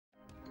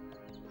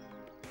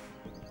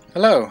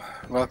Hello,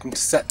 welcome to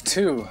set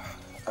 2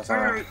 of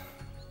our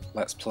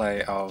Let's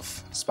Play of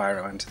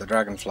Spyro into the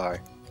Dragonfly.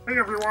 Hey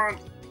everyone!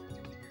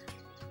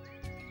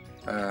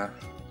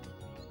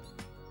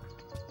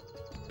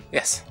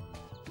 Yes.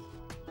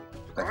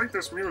 I like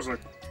this music.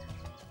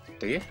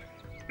 Do you?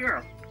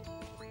 Yeah.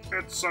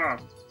 It's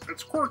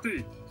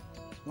quirky.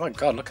 Oh my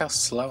god, look how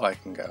slow I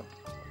can go.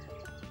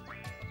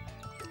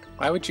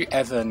 Why would you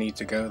ever need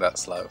to go that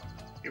slow?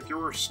 If you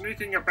were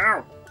sneaking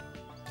about.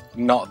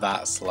 Not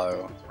that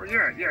slow. Well,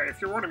 yeah,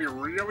 if you want to be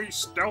really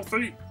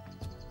stealthy,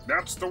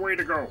 that's the way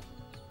to go.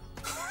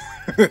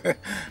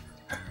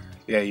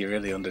 Yeah, you're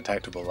really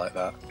undetectable like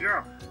that.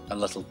 Yeah. A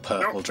little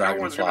purple No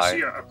one's gonna see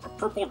dragonfly. a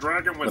purple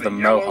dragon with a a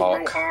yellow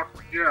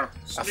mohawk. Yeah.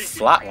 A Sneaky.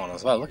 flat one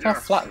as well. Look Yeah. how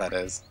flat that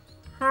is.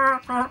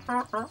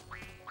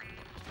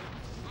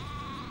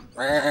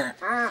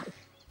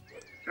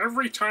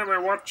 Every time I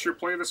watch you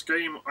play this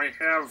game, I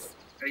have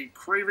a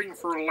craving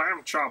for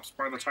lamb chops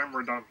by the time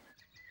we're done.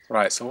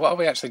 Right, so what are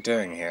we actually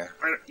doing here?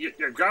 You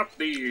got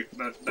the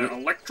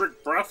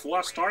electric breath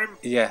last time?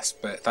 Yes,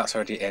 but that's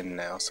already in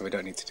now, so we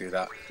don't need to do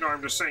that. No,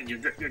 I'm just saying, you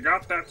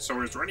got that,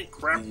 so is there any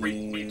crap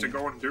we need to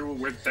go and do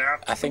with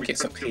that? I think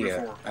it's up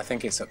here. I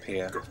think it's up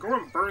here. Go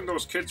and burn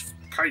those kids'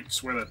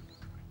 kites with it.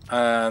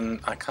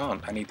 I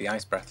can't. I need the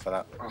ice breath for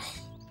that. Oh,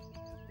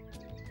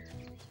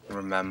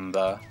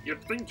 Remember.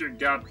 you'd think you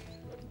got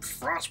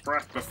frost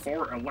breath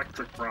before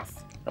electric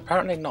breath.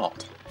 Apparently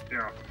not.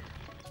 Yeah,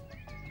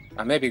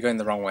 I may be going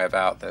the wrong way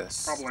about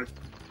this. probably.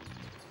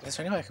 Is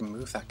there any way I can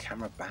move that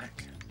camera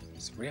back?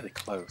 It's really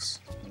close.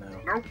 No.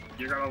 Nope,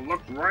 you gotta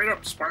look right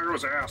up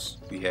Spyro's ass.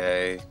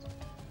 Yay.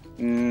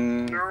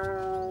 No,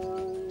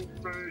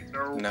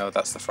 no. No,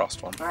 that's the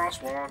frost one.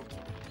 Frost one.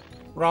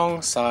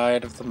 Wrong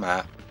side of the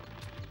map.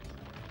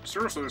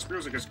 Seriously, this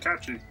music is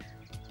catchy.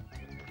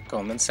 Go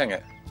on, then sing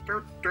it.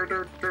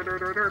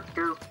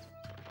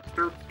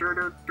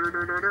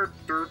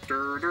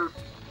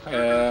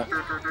 Yeah.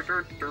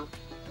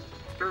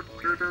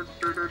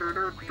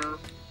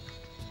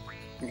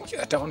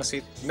 I don't want to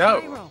see.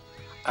 No!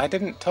 I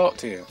didn't talk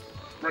to you.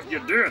 But you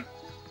did.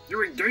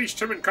 You engaged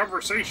him in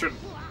conversation.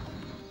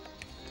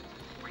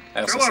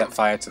 I also Kill him. set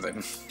fire to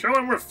them. Kill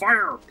him with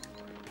fire.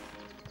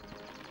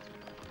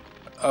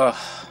 Ugh.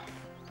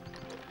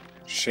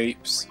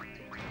 Sheeps.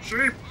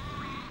 Sheep.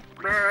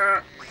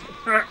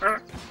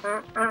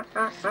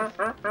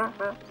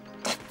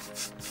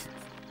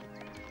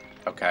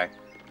 Okay.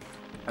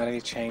 How do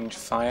you change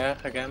fire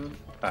again?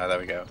 Ah, there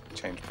we go.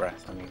 Change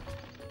breath, I mean.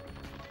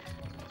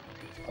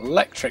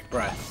 Electric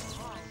breath.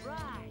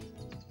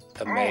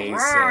 Amazing.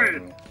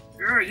 Alright.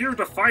 Yeah, you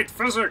defied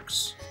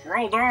physics.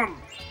 Well done.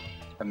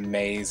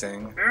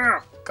 Amazing.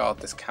 Yeah. God,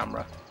 this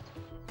camera.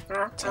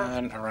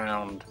 Turn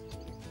around.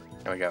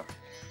 There we go.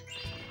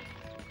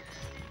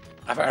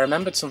 I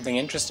remembered something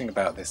interesting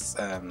about this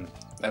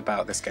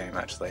game,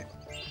 actually.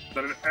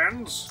 That it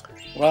ends?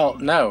 Well,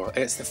 no,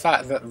 it's the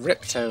fact that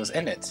Ripto's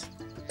in it.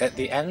 At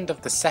the end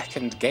of the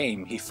second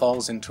game, he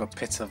falls into a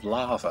pit of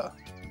lava.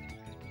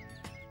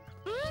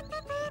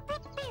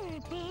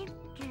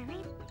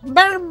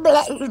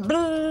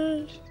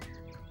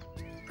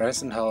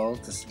 Press and hold.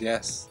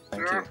 Yes,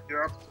 thank you.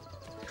 Yeah.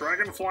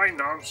 Dragonfly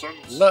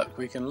nonsense. Look,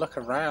 we can look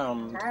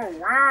around. Oh,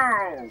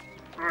 wow.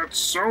 That's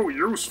so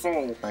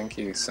useful. Thank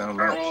you so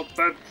much. Well,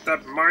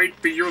 that might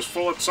be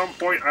useful at some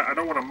point. I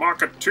don't want to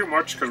mock it too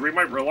much, because we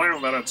might rely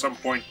on that at some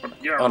point, but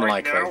yeah,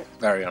 Unlikely. right now,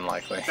 Very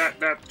unlikely.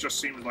 that just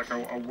seems like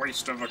a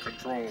waste of a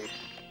control.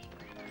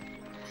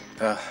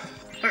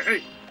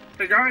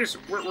 Hey guys,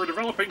 we're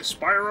developing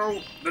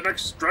Spyro, the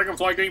next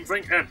Dragonfly game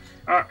thing, and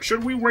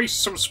should we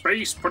waste some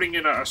space putting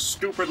in a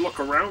stupid look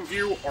around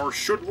view, or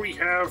should we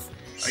have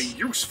a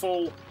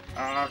useful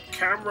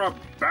camera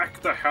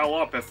back the hell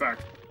up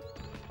effect?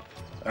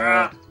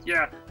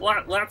 Yeah,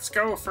 let's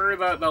go for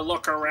the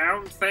look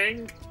around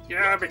thing.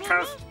 Yeah,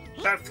 because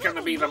that's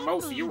gonna be the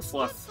most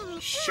useless.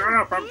 Shut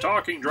up, I'm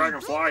talking,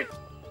 Dragonfly.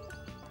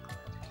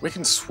 We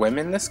can swim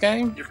in this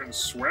game? You can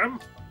swim?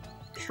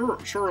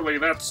 Surely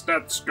that's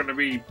gonna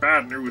be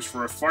bad news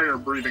for a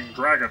fire-breathing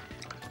dragon.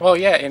 Well,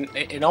 yeah,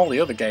 in all the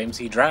other games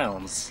he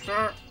drowns.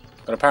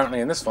 But apparently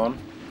in this one,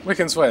 we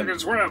can swim. You can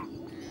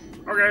swim.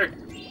 Okay,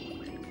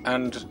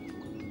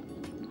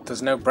 And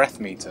there's no breath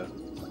meter.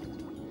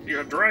 he's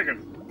a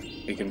dragon.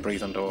 He can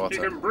breathe underwater.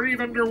 He can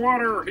breathe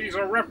underwater. He's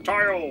a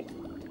reptile.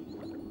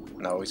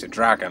 No, he's a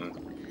dragon.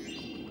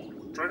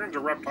 Dragons are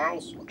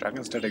reptiles.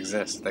 Dragons don't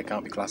exist. They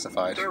can't be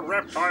classified. They're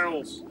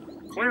reptiles.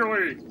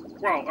 Clearly.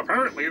 Well,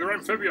 apparently they're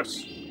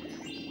amphibious.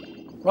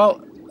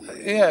 Well,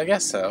 yeah, I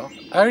guess so.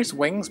 Are his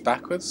wings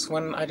backwards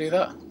when I do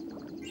that?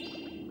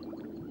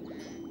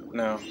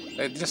 No,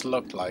 it just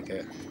looked like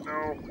it.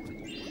 No.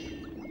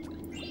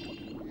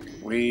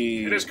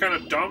 We... It is kind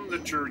of dumb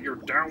that you're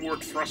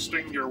downward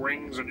thrusting your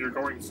wings and you're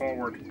going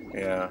forward.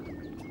 Yeah.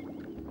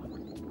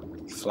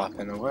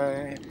 Flapping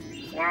away.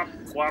 Flap,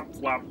 flap,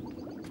 flap.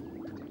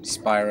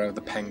 Spyro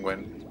the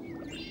penguin.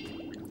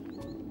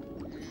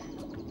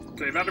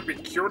 Okay, that'd be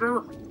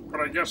cuter, but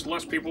I guess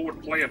less people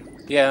would play it.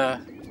 Yeah.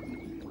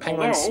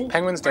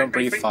 Penguins don't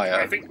breathe fire.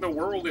 I think the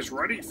world is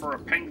ready for a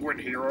penguin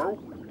hero.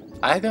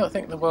 I don't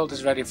think the world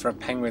is ready for a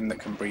penguin that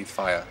can breathe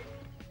fire.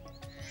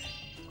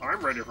 I'm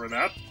ready for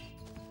that.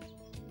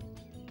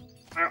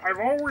 I've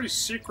always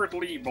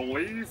secretly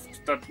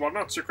believed that, well,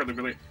 not secretly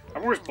believed,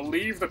 I've always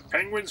believed that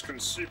penguins can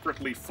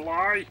secretly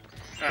fly,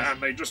 and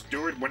they just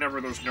do it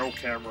whenever there's no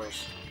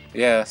cameras.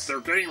 Yes.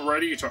 They're getting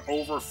ready to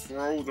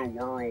overthrow the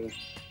world.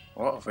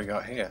 What have we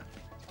got here?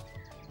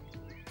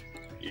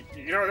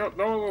 You know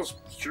those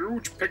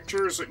huge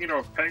pictures, you know,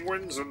 of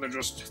penguins, and there's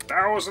just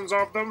thousands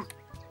of them?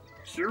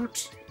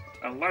 Cute.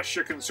 Unless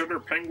you consider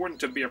penguin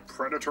to be a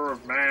predator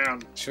of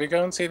man. Should we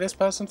go and see this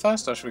person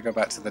first, or should we go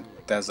back to the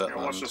desert Yeah,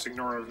 land? let's just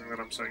ignore everything that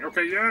I'm saying.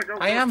 Okay, yeah, go.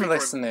 I am speak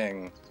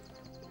listening.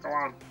 Go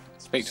on.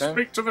 Speak to him?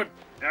 Speak to the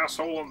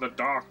asshole in the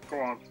dock. Go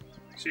on.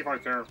 See if I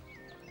care.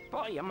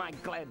 Boy, am I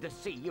glad to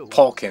see you.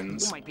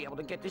 Porkins. You might be able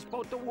to get this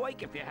boat to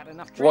work if you had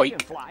enough Work.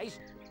 dragonflies.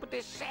 But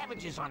there's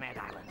savages on that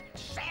island.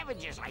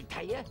 Savages, I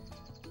tell you.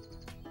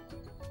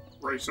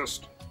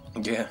 Racist.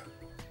 Yeah.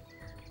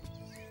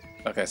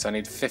 Okay, so I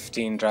need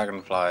 15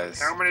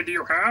 dragonflies. How many do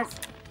you have?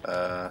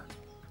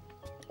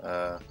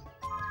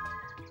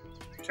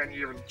 Can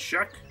you even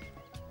check?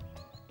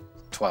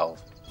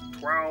 12.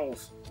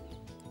 12.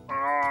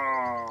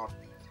 Ah.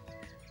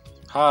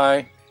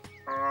 Hi.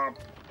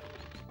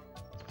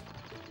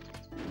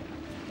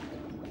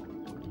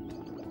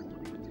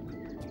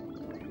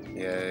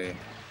 Yay.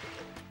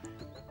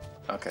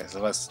 Okay,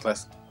 so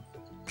let's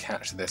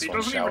catch this He one,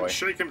 doesn't shall even we?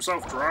 shake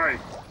himself dry.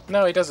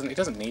 No, he doesn't. He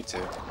doesn't need to.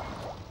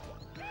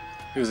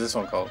 Who's this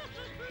one called?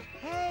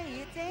 Hey,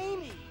 it's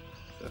Amy.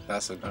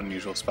 That's an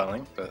unusual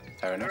spelling, but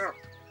fair enough. Yeah.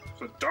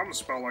 It's a dumb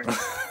spelling.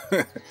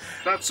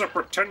 That's a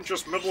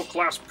pretentious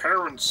middle-class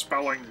parent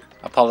spelling.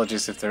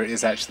 Apologies if there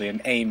is actually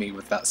an Amy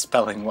with that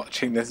spelling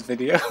watching this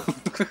video.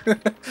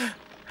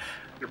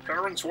 Your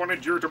parents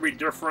wanted you to be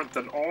different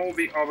than all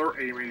the other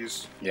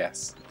Amy's.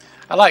 Yes.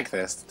 I like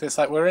this. It's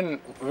like we're in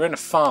a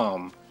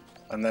farm,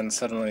 and then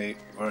suddenly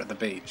we're at the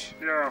beach.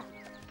 Yeah.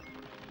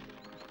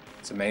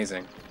 It's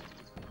amazing.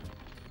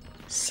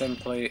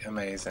 Simply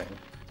amazing.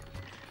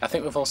 I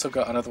think we've also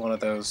got another one of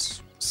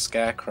those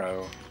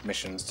scarecrow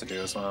missions to do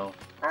as well.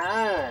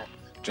 Oh.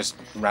 Just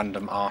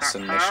random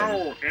arson mission.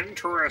 How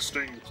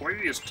interesting.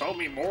 Please tell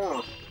me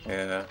more.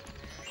 Yeah.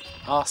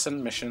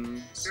 Arson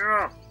missions.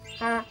 Yeah.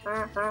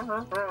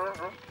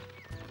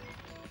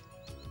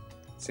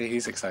 See,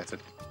 he's excited.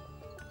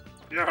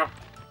 Yeah.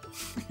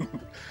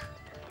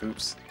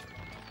 Oops.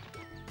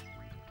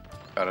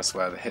 Gotta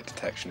swear, the hit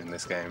detection in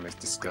this game is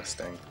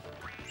disgusting.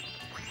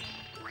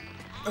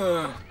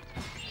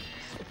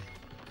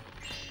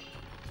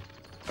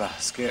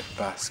 Basket,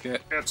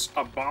 basket. It's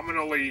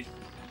abominably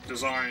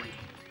designed.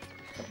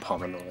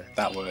 Abominably.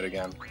 That word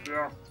again.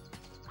 Yeah.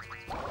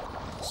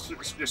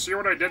 You see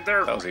what I did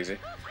there? That was easy.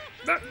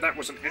 That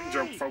was an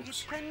in-joke,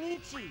 folks.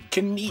 Kenichi.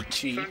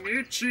 Kenichi.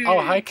 Kenichi!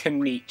 Oh, hi,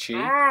 Kenichi.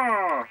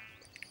 Ah!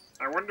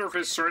 I wonder if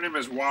his surname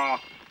is Wa.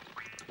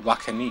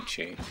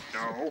 Wakanichi.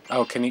 No.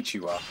 Oh,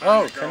 Konnichiwa.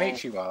 Oh, you go.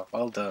 Konnichiwa.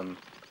 Well done.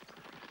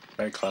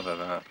 Very clever,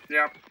 that.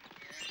 Yep.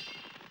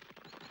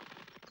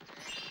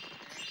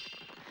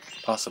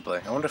 Possibly.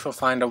 I wonder if we'll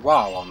find a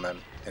wow on them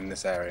in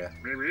this area.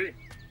 Maybe.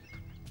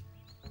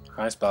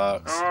 Hi,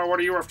 Sparks. Oh, what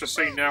do you have to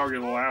say now, you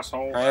little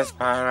asshole? Hi,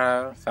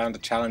 Spyro. Found a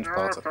challenge Yeah,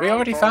 portal. We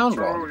already found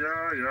one.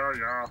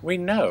 Yeah. We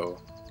know.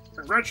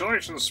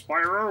 Congratulations,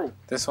 Spyro.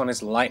 This one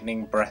is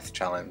Lightning Breath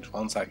Challenge.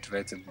 Once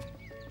activated,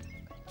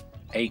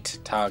 8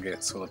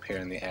 targets will appear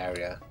in the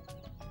area.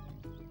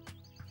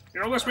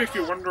 You know, this makes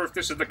me wonder if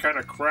this is the kind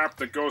of crap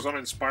that goes on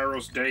in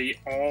Spyro's day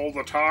all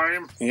the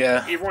time.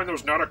 Yeah. Even when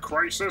there's not a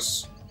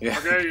crisis. Yeah.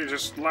 Okay, you're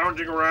just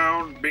lounging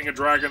around, being a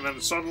dragon,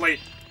 and suddenly,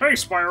 hey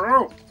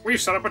Spyro,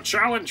 we've set up a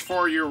challenge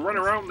for you. Run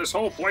around this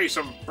whole place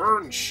and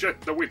burn shit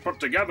that we put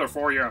together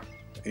for you.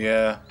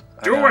 Yeah.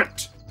 I Do know.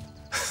 it!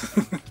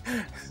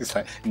 It's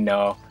like,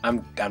 no,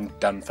 I'm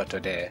done for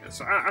today.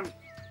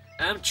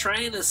 I'm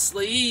trying to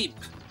sleep.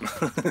 No,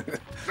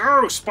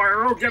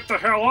 Spyro, get the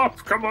hell up!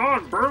 Come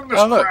on, burn this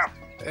Oh, look. crap!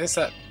 It's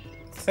that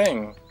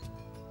thing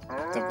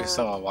that we Oh,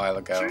 saw a while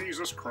ago.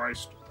 Jesus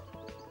Christ.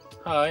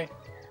 Hi.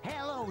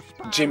 Hello,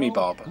 Spyro. Jimmy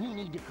Bob. You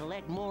need to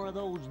collect more of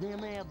those them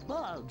there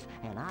bugs,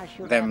 and I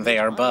should. Them have they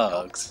this are money-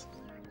 bugs.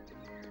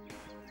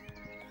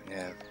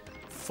 Yeah.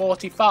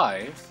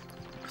 45?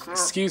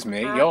 Excuse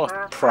me, you're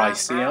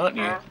pricey, aren't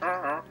you?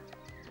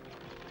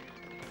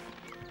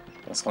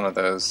 That's one of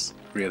those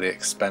really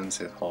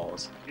expensive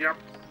halls. Yep.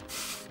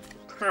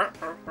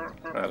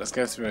 Right, let's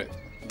go through it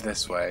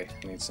this way.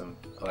 Need some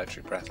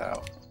electric breath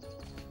out.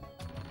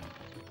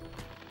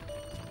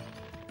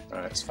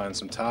 Alright, let's find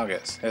some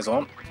targets. Here's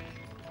one.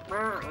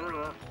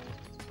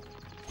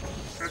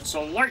 It's a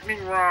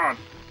lightning rod,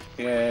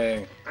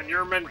 Yay. and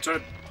you're meant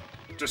to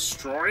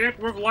destroy it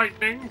with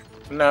lightning?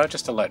 No,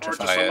 just Or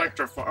electrify just it.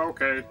 electrify?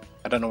 Okay.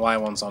 I don't know why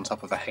one's on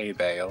top of a hay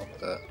bale,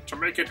 but To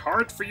make it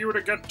hard for you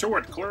to get to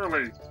it,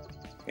 clearly.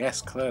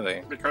 yes,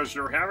 clearly. Because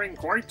you're having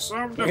quite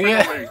some Yeah.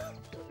 difficulty.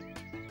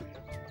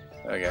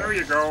 There we There go.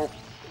 you go.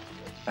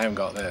 I haven't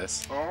got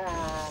this.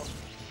 Oh.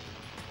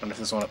 wonder if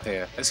there's one up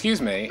here.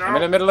 Excuse me, No. I'm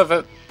in the middle of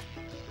a...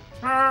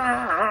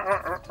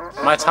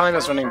 My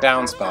timer's running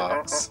down,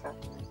 Sparks.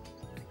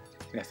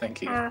 Yeah,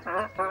 thank you.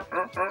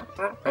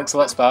 Thanks a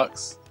lot,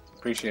 Sparks.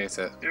 Appreciate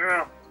it.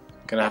 Yeah.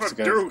 Gonna have What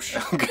to a go. douche.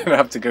 I'm gonna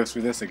have to go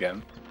through this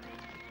again.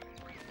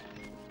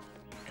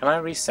 Can I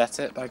reset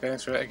it by going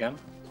through it again?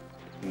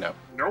 No.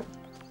 Nope.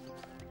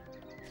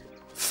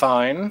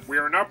 Fine. We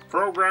are not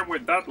programmed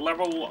with that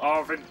level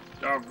of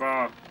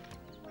Oh,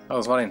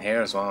 there's one in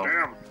here as well.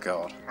 damn.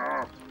 God.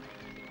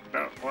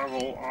 That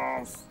level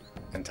of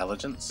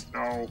Intelligence?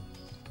 no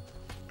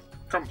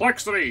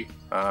complexity.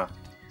 Ah.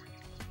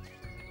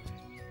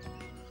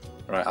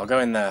 Right, I'll go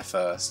in there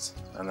first,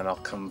 and then I'll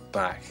come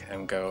back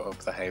and go up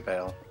the hay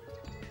bale.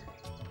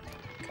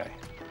 Okay.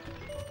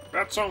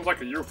 That sounds like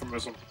a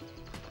euphemism.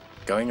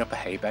 Going up a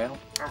hay bale?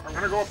 I'm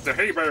gonna go up the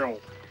hay bale.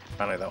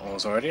 Apparently that one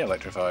was already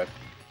electrified.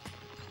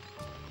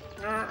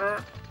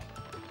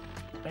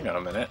 Hang on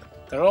a minute.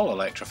 They're all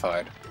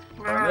electrified,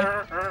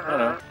 aren't they? Oh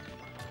no.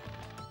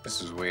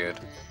 This is weird.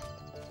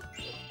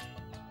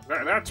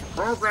 That's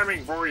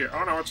programming for you.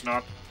 Oh no, it's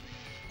not.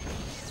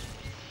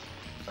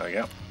 There we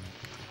go.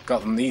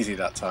 Got them easy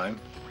that time.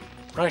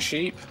 Hi,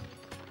 sheep.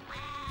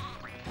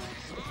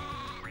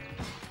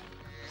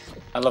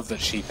 I love that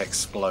sheep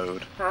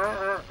explode.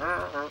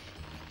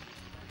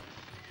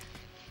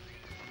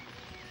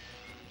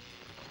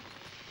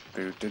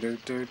 Boo doo doo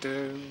doo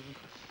doo.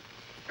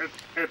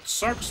 It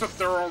sucks that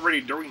they're already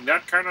doing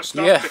that kind of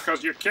stuff Yeah.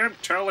 because you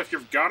can't tell if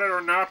you've got it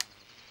or not.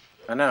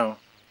 I know.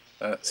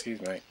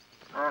 Excuse me.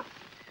 Uh,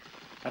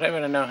 I don't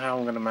really know how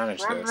I'm going to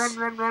manage run, this.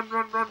 run, run, run,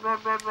 run, run,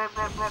 run, run,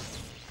 run,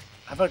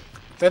 run.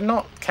 They're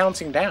not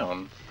counting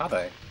down, are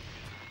they?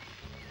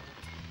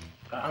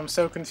 I'm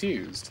so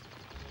confused.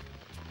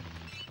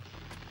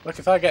 Look,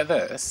 if I get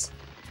this,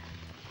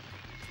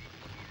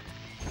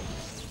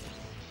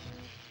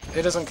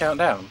 it doesn't count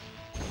down.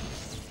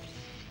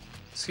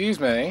 Excuse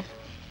me.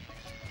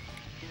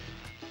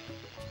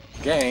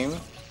 Game.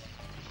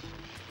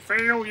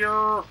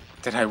 Failure.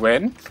 Did I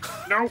win?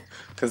 Nope.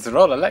 Because they're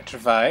all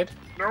electrified.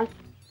 Nope.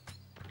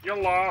 You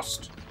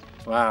lost.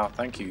 Wow,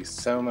 thank you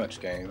so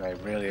much, game. I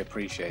really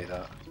appreciate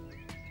that.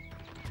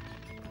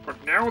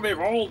 But now they've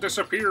all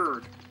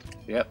disappeared.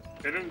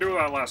 Yep, They didn't do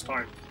that last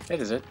time. it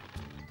is it.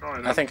 Oh, they I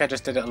didn't. think I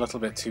just did it a little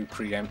bit too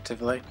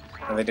preemptively,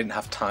 and they didn't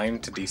have time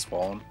to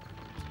despawn.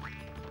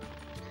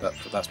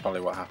 That's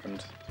probably what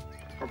happened.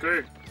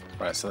 Okay,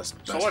 Right, so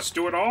let's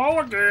do it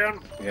all again.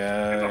 In the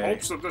yeah.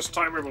 hopes that this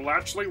time it will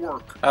actually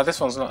work. This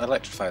one's not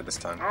electrified this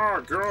time.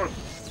 Oh, good.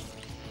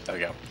 There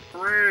we go.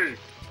 Hooray.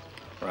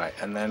 Right,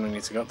 and then we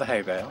need to go up the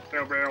hay bale.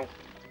 Hail bale.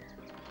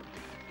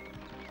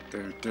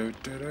 Do do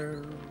do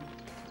do.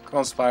 Come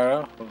on,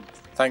 Spyro. Well,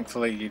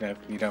 thankfully, you know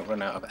you don't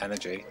run out of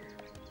energy.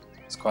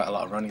 It's quite a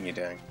lot of running you're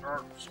doing.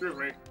 Excuse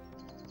me.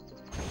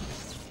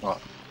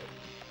 What?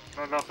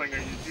 No, nothing.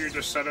 You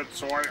just said it,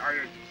 so I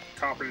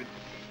copied.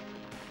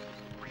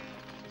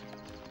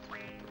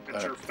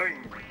 It's your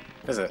thing.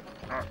 Is it?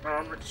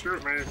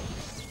 Excuse me.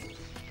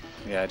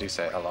 Yeah, I do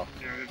say it a lot.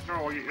 Yeah,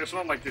 no, it's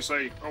not like you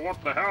say, oh,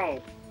 what the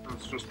hell?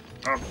 It's just,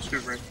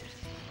 excuse me.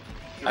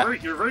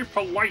 You're very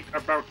polite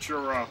about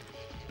your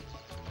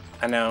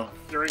I know.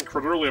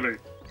 incredulity.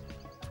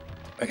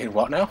 Okay,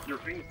 what now? Your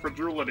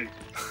incredulity.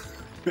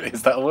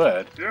 Is that a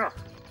word? Yeah.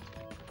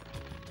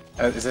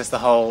 Is this the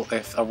whole,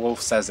 if a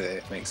wolf says it,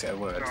 it makes it a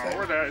word No,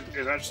 thing? that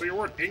is actually a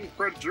word.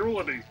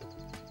 Incredulity.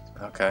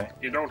 Okay.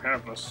 You don't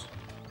have this.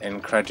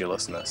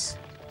 Incredulousness.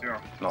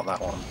 Yeah. Not that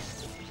one.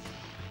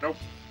 Nope.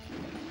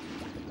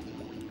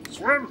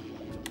 Swim!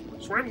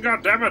 Swim,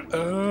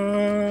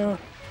 goddammit!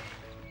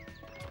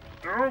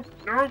 Nope,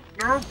 nope,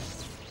 nope!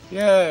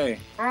 Yay!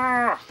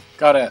 Ah!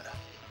 Got it.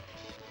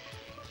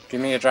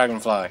 Give me a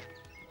dragonfly.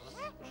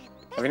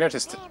 Have you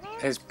noticed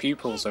his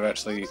pupils are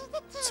actually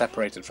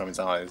separated from his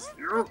eyes?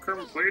 You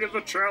completed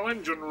the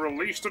challenge and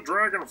released a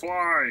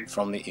dragonfly!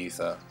 From the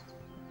ether.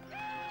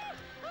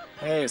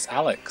 Hey, it's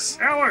Alex.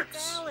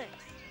 Alex!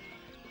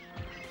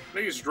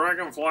 These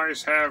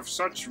dragonflies have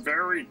such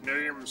varied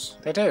names.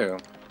 They do.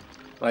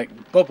 Like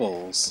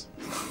Bubbles.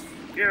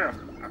 Yeah,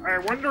 I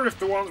wonder if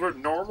the ones with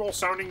normal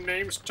sounding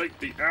names take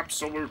the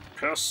absolute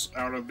piss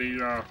out of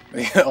the,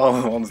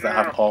 All the ones that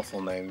Yeah. have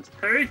awful names.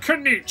 Hey,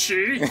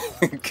 Kenichi!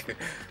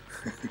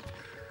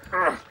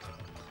 Ugh.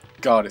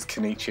 God, it's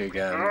Kenichi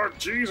again. Oh,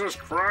 Jesus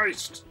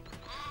Christ!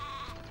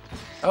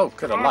 Oh,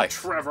 good, a Oh, life.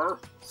 Trevor.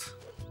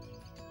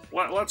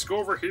 Let's go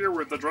over here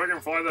with the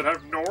dragonfly that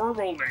have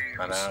normal names.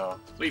 I know.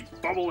 Leave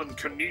Bubble and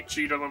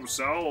Kenichi to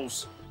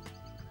themselves.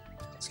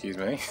 Excuse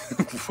me.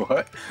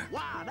 What?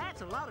 Wow,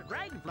 that's a lot of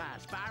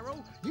dragonflies,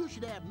 Spyro. You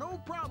should have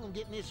no problem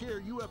getting this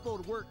here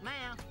UFO to work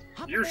now.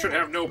 Hop You should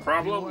aboard. have no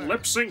problem You are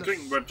lip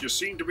syncing, but you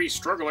seem to be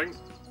struggling.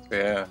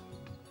 Yeah.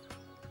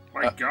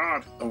 My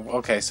God.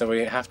 Okay, so we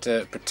have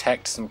to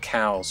protect some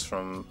cows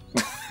from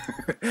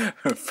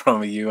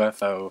from a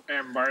UFO.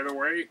 And by the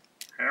way,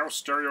 how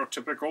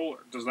stereotypical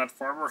does that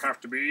farmer have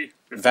to be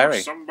if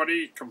Very.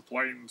 somebody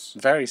complains?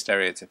 Very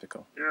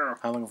stereotypical. Yeah.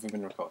 How long have we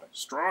been recording?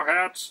 Straw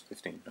hats,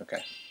 15.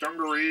 Okay.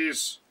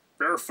 dungarees,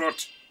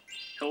 barefoot.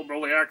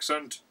 hillbilly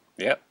accent.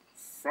 Yep,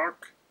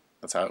 Fuck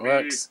that's how it me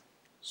works.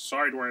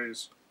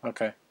 sideways.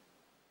 Okay.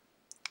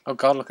 Oh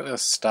god, look at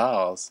those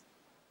stars.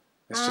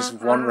 It's just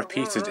one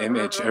repeated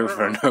image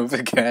over and over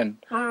again.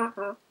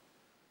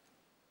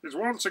 He's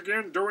once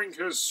again doing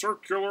his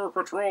circular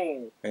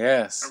patrol.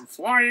 Yes. And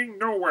flying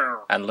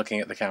nowhere. And looking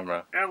at the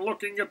camera. And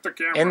looking at the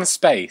camera. In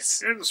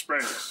space. In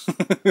space.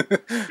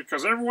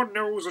 Because everyone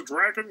knows a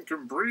dragon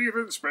can breathe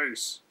in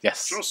space.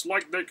 Yes. Just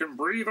like they can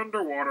breathe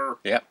underwater.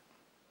 Yep.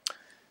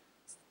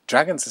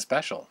 Dragons are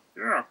special.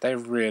 Yeah. They're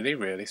really,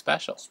 really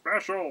special.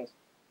 Special.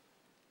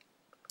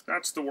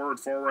 That's the word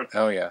for it.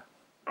 Oh yeah.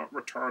 Not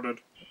retarded.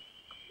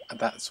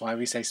 That's why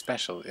we say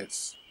special.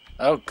 It's...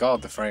 Oh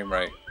god, the frame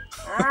rate.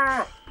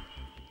 Ah!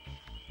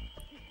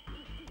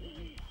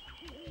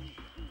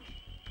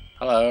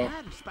 Hello.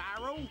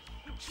 Spyro.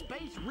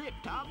 Space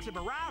riptops have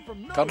arrived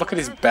from God, look at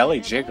his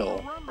belly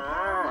jiggle.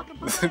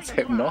 It's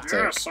hypnotic.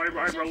 Yes, I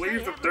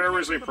believe that there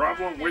is a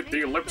problem with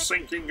the lip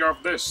syncing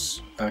of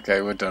this.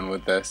 Okay, we're done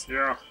with this.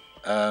 Yeah.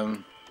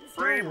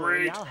 Frame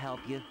rate. I'll help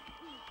you.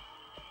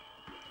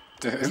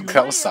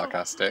 That was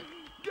sarcastic.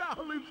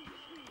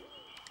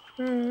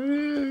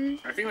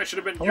 I think that should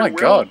have been Oh your my will,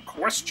 God.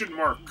 question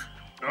mark.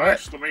 No, What?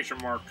 exclamation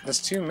mark.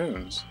 There's 2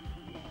 moons.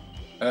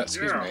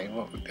 Excuse Yeah. me,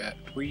 what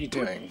were you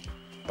doing?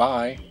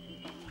 Bye.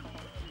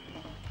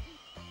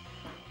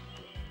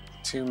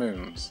 2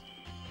 moons.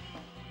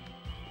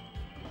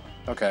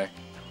 Okay.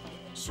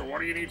 So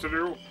what do you need to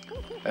do?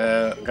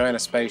 Go in a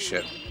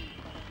spaceship.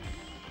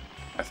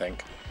 I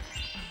think.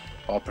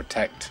 Or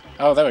protect.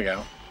 Oh, there we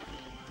go.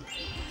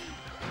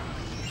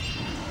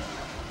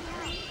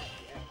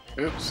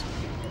 Oops.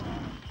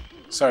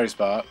 Sorry,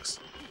 Sparks.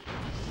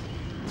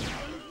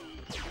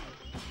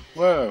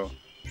 Whoa.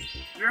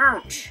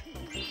 Ouch!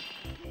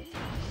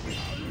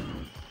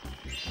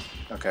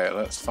 Okay,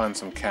 let's find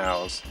some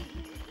cows.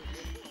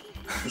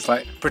 It's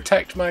like,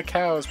 protect my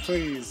cows,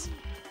 please.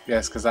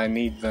 Yes, because I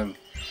need them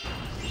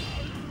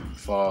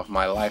for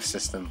my life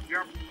system.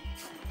 Yep.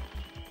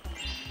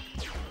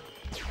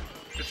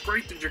 It's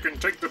great that you can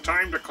take the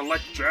time to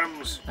collect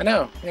gems. I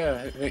know,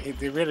 yeah,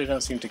 they really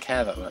don't seem to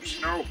care that much.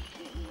 No.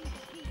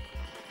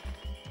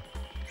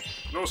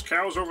 Those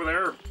cows over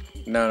there?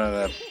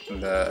 No,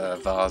 the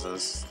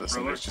vases that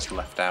somebody's Really? just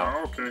left out.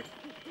 Oh, okay.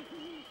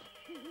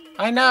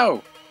 I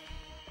know!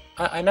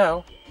 I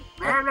know.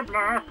 Blah blah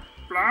blah.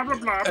 Blah blah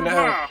blah blah know.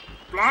 blah.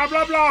 Blah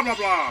blah blah blah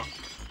blah.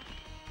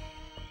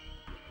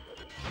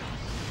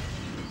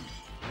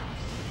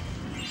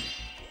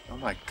 Oh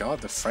my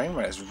god, the frame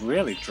rate is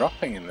really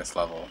dropping in this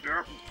level.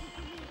 Yep.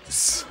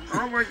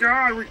 Oh my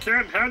god, we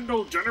can't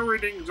handle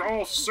generating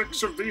all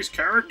 6 of these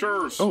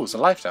characters. Oh, there's a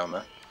life down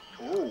there.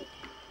 Oh.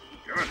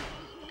 Good.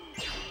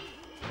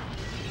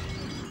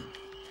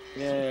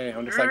 Yay, I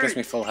wonder if that gives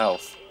me full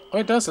health. Oh,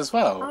 it does as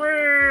well.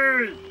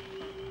 Hooray!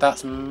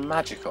 That's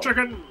magical.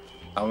 Chicken!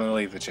 I'm gonna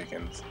leave the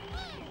chickens.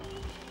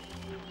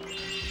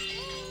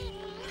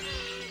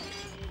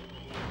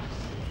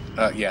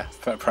 Yeah,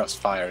 perhaps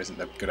fire isn't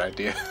a good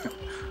idea.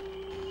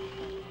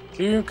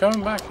 Keep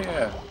coming back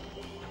here.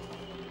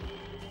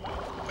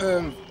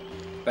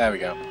 There we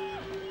go.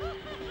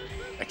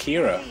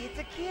 Akira. Hey, it's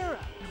Akira.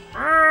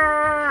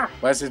 Ah!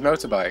 Where's his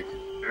motorbike?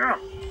 Yeah.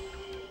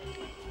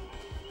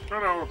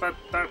 No,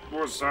 that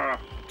was,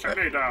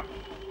 Canada.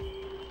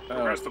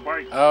 Oh. Where's the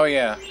bike? Oh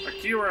yeah.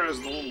 Akira is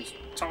the little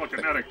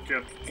telekinetic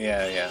kid.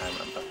 Yeah, I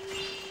remember.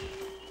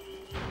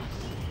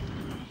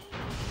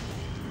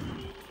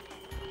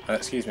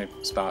 Excuse me,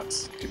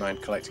 Sparks. Do you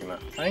mind collecting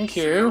that? Thank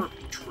you.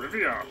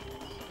 Trivia.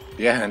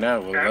 Yeah, I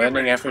know. We're Anime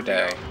learning every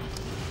day.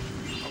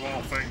 trivia. Of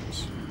all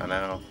things. I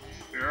know.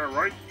 Yeah,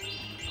 right?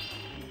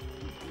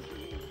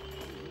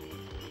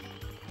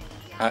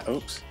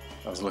 Oops.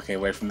 I was looking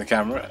away from the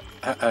camera.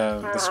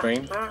 The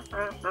screen.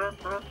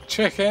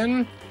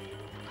 Chicken!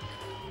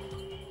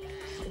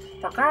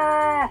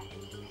 Paka!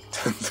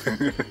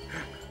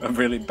 A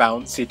really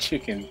bouncy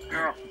chicken.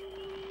 Yeah.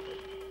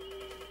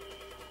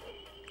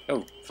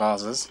 Oh,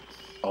 vases.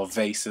 Or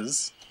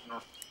vases.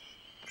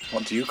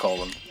 What do you call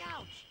them?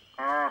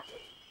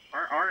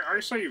 I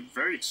say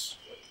vase.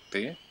 Do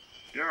you?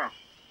 Yeah.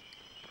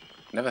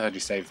 Never heard you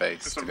say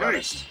vase, It's to a be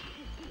honest. vase.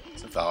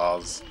 It's a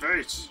vase.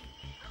 Vase.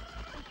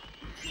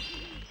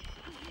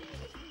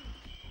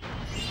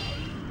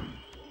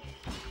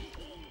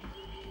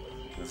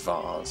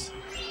 Vase.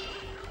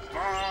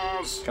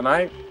 Vase. Can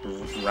I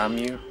ram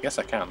you? Yes,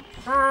 I can.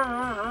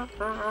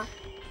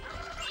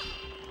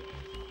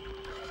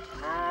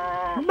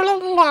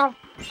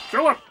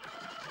 Kill it!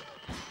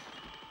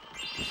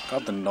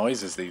 God, the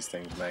noises these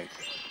things make.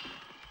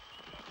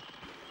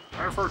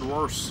 I've heard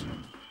worse.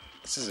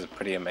 This is a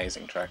pretty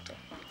amazing tractor.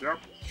 Yep.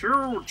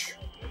 Huge!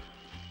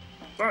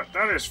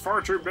 That is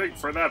far too big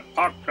for that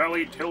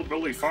pot-bellied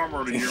hillbilly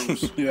farmer to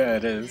use. Yeah,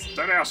 it is.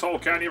 That asshole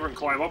can't even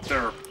climb up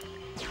there.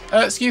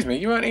 Excuse me,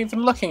 you weren't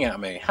even looking at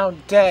me. How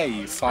dare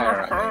you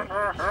fire at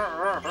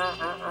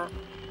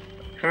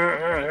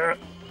me?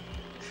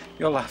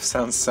 Your laugh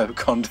sounds so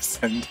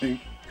condescending.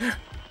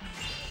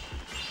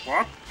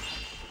 What?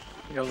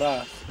 Your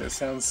laugh. It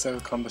sounds so How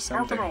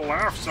condescending. can a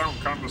laugh sound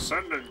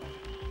condescending?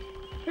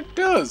 It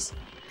does!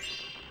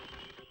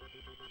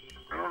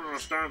 I don't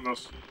understand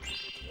this.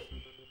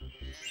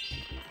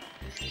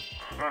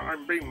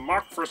 I'm being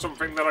mocked for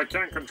something that I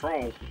can't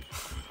control.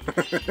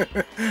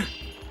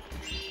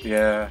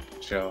 Yeah,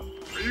 sure.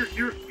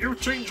 You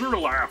change your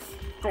laugh.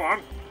 Go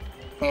on.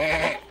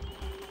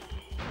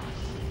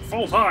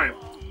 Full time.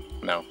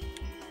 No.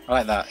 I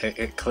like that.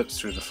 It clips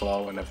through the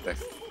floor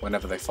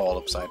whenever they fall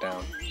upside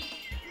down.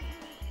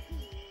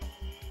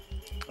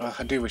 Oh,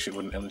 I do wish it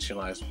wouldn't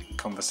initialize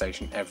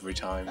conversation every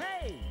time.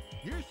 Hey,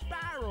 you're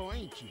Spyro,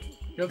 ain't you?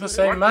 You're the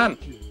same man.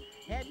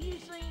 Have you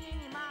seen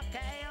any of my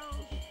cows?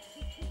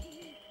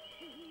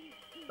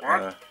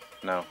 What?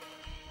 No.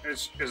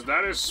 Is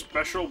that his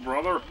special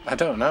brother? I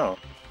don't know.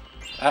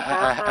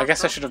 I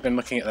guess I should have been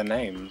looking at the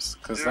names,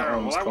 because that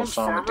one was called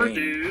Farmer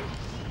Dean.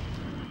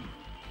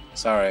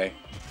 Sorry.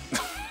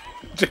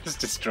 Just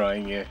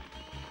destroying you.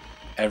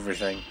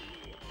 Everything.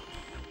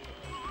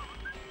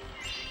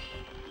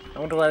 I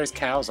wonder where his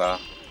cows are.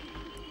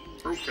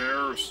 Who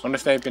cares? I wonder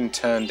if they've been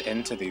turned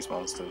into these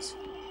monsters.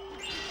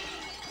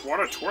 What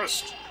a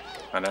twist.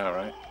 I know,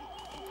 right?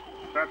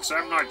 That's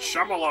M. Night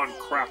Shyamalan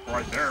crap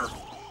right there.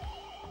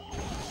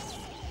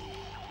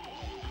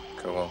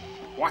 Cool.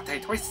 What a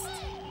twist.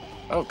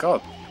 Oh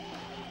god.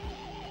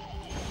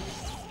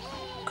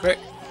 Quick.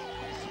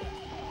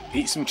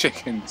 Eat some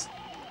chickens.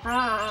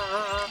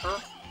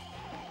 Oh,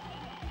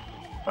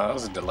 that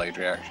was a delayed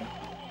reaction.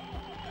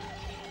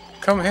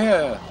 Come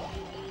here!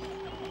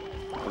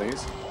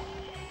 Please.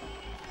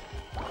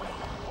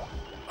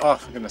 Oh,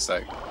 for goodness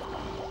sake.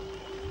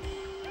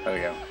 There we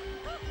go.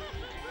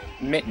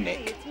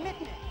 Mitnick.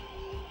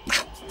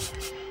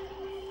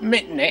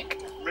 Mitnick.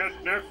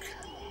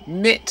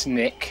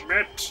 Mitnick. Mitnick.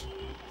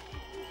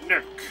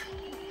 Mitnick.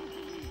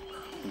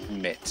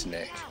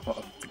 Mitnick. What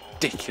a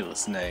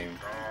ridiculous name.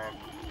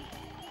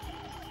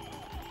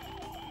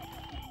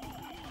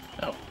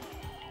 Oh.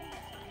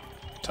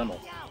 Tunnel.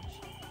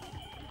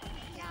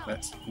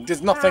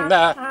 There's nothing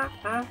there.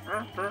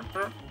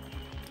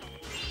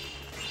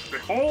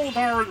 Behold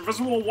our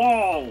invisible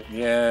wall.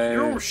 Yeah.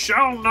 You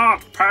shall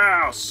not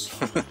pass.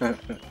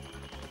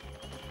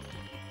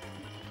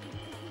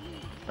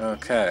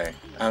 Okay.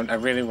 I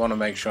really want to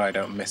make sure I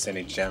don't miss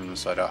any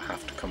gems so I don't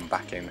have to come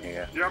back in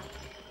here. Yep.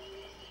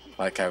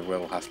 Like I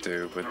will have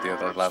to with the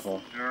other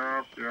level.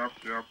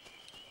 Yep.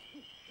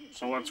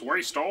 So let's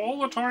waste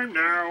all the time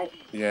now.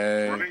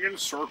 Yay. Running in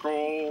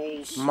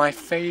circles. My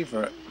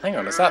favourite... Hang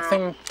on, is that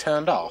thing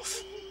turned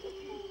off?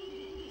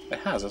 It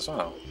has as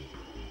well.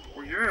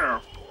 Well, yeah.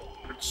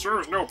 It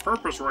serves no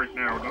purpose right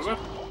now, does it?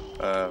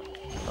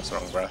 That's the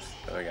wrong breath.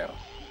 There we go.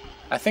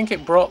 I think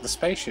it brought the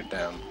spaceship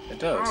down. It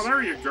does. Oh,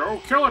 there you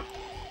go. Kill it.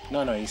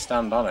 No, you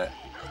stand on it.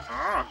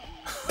 Ah.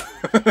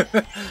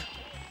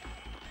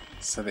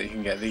 So that you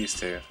can get these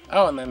two.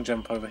 Oh, and then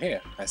jump over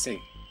here. I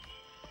see.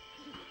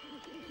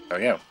 There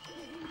we go.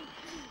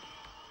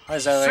 Hi,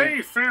 Zoe.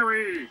 Say,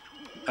 fairy.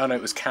 Oh no,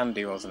 it was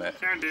Candy, wasn't it?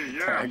 Candy,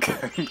 yeah.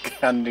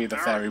 Candy, the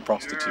fairy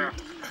prostitute.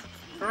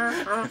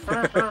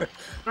 Yeah.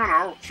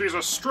 No, she's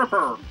a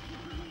stripper.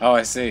 Oh,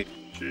 I see.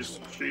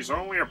 She's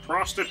only a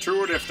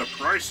prostitute if the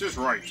price is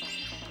right.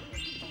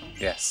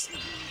 Yes.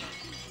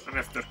 And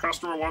if the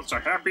customer wants a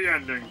happy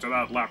ending to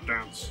that lap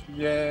dance.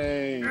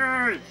 Yay!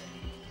 Yay!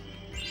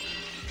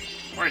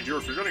 Mind you,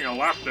 if you're getting a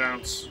lap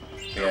dance,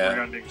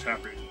 every ending's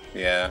happy.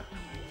 Yeah.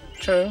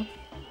 True.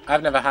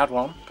 I've never had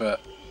one,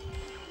 but...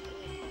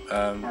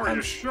 Oh,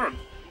 you should.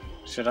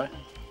 Should I?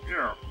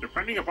 Yeah,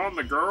 depending upon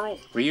the girl.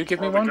 Will you give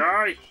me or one? the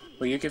guy.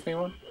 Will you give me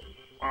one?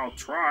 I'll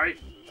try.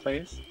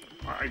 Please?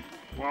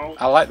 Well...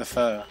 I like the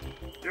fur.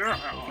 Yeah,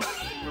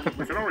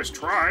 we can always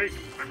try.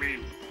 I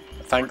mean...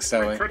 Thanks,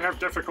 Zoe. I could have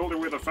difficulty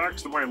with the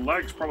fact that my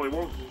legs probably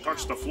won't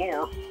touch the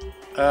floor.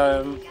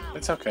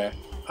 It's okay.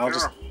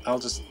 I'll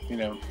just, you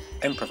know,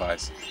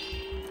 improvise.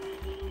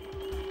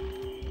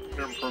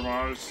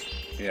 Improvise?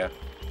 Yeah.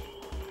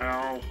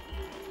 How?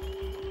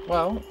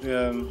 Well,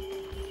 you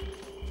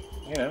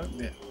know,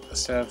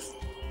 serve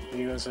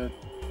you as a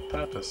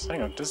purpose.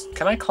 Hang on,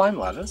 can I climb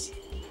ladders?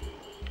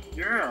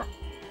 Yeah.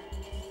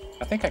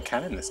 I think I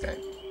can in this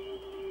game.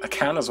 I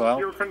can as well.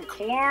 You can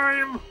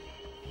climb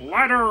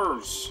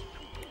ladders!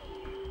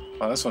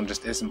 Well, this one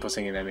just isn't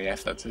putting in any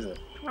effort, is it?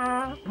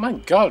 Oh my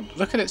god,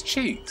 look at its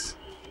cheeks!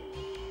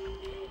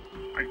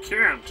 I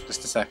can't.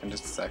 Just a second.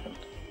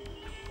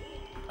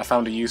 I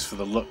found a use for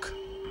the look.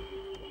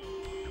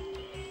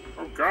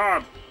 Oh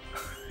god.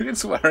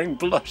 It's wearing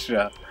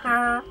blusher.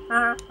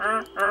 Alright,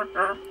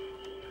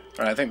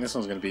 I think this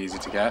one's going to be easy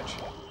to catch.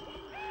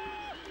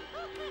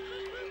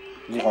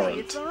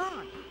 Laurent.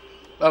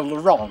 Oh,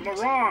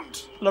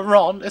 Laurent.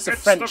 Laurent, it's a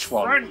French the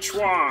one. French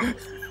one!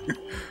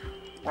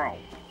 Well,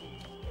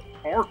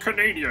 or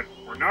Canadian,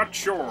 we're not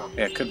sure.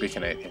 Yeah, it could be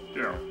Canadian.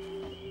 Yeah.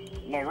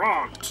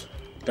 Laurent.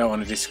 Don't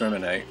want to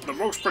discriminate. The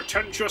most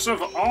pretentious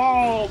of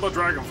all the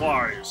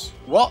dragonflies.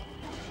 What?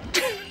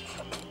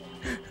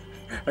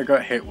 I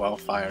got hit while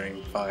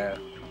firing fire.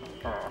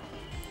 Oh.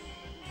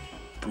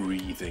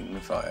 Breathing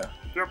fire.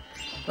 Yep.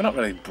 We're not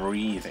really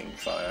breathing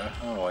fire,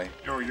 are we?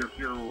 No, you're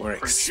We're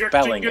projecting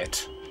expelling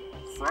it.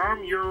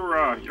 from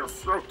your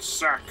throat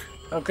sac.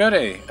 Oh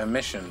goody! A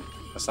mission.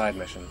 A side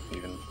mission,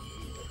 even.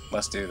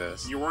 Let's do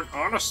this. You weren't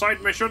on a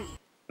side mission?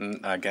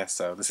 I guess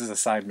so. This is a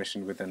side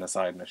mission within a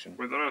side mission.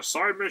 Within a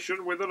side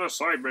mission within a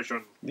side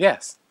mission.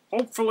 Yes.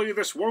 Hopefully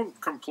this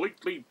won't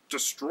completely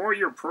destroy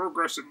your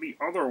progress in the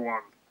other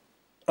one.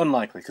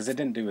 Unlikely, because it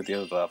didn't do with the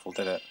other level,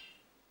 did it?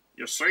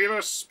 You say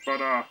this,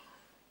 but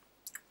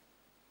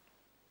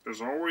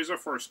there's always a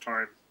first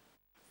time.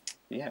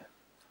 Yeah.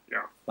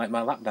 Yeah. Like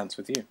my lap dance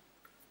with you.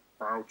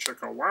 Bow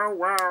chicka wow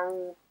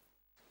wow.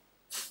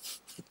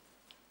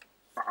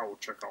 Bow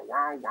chicka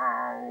wow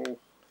wow.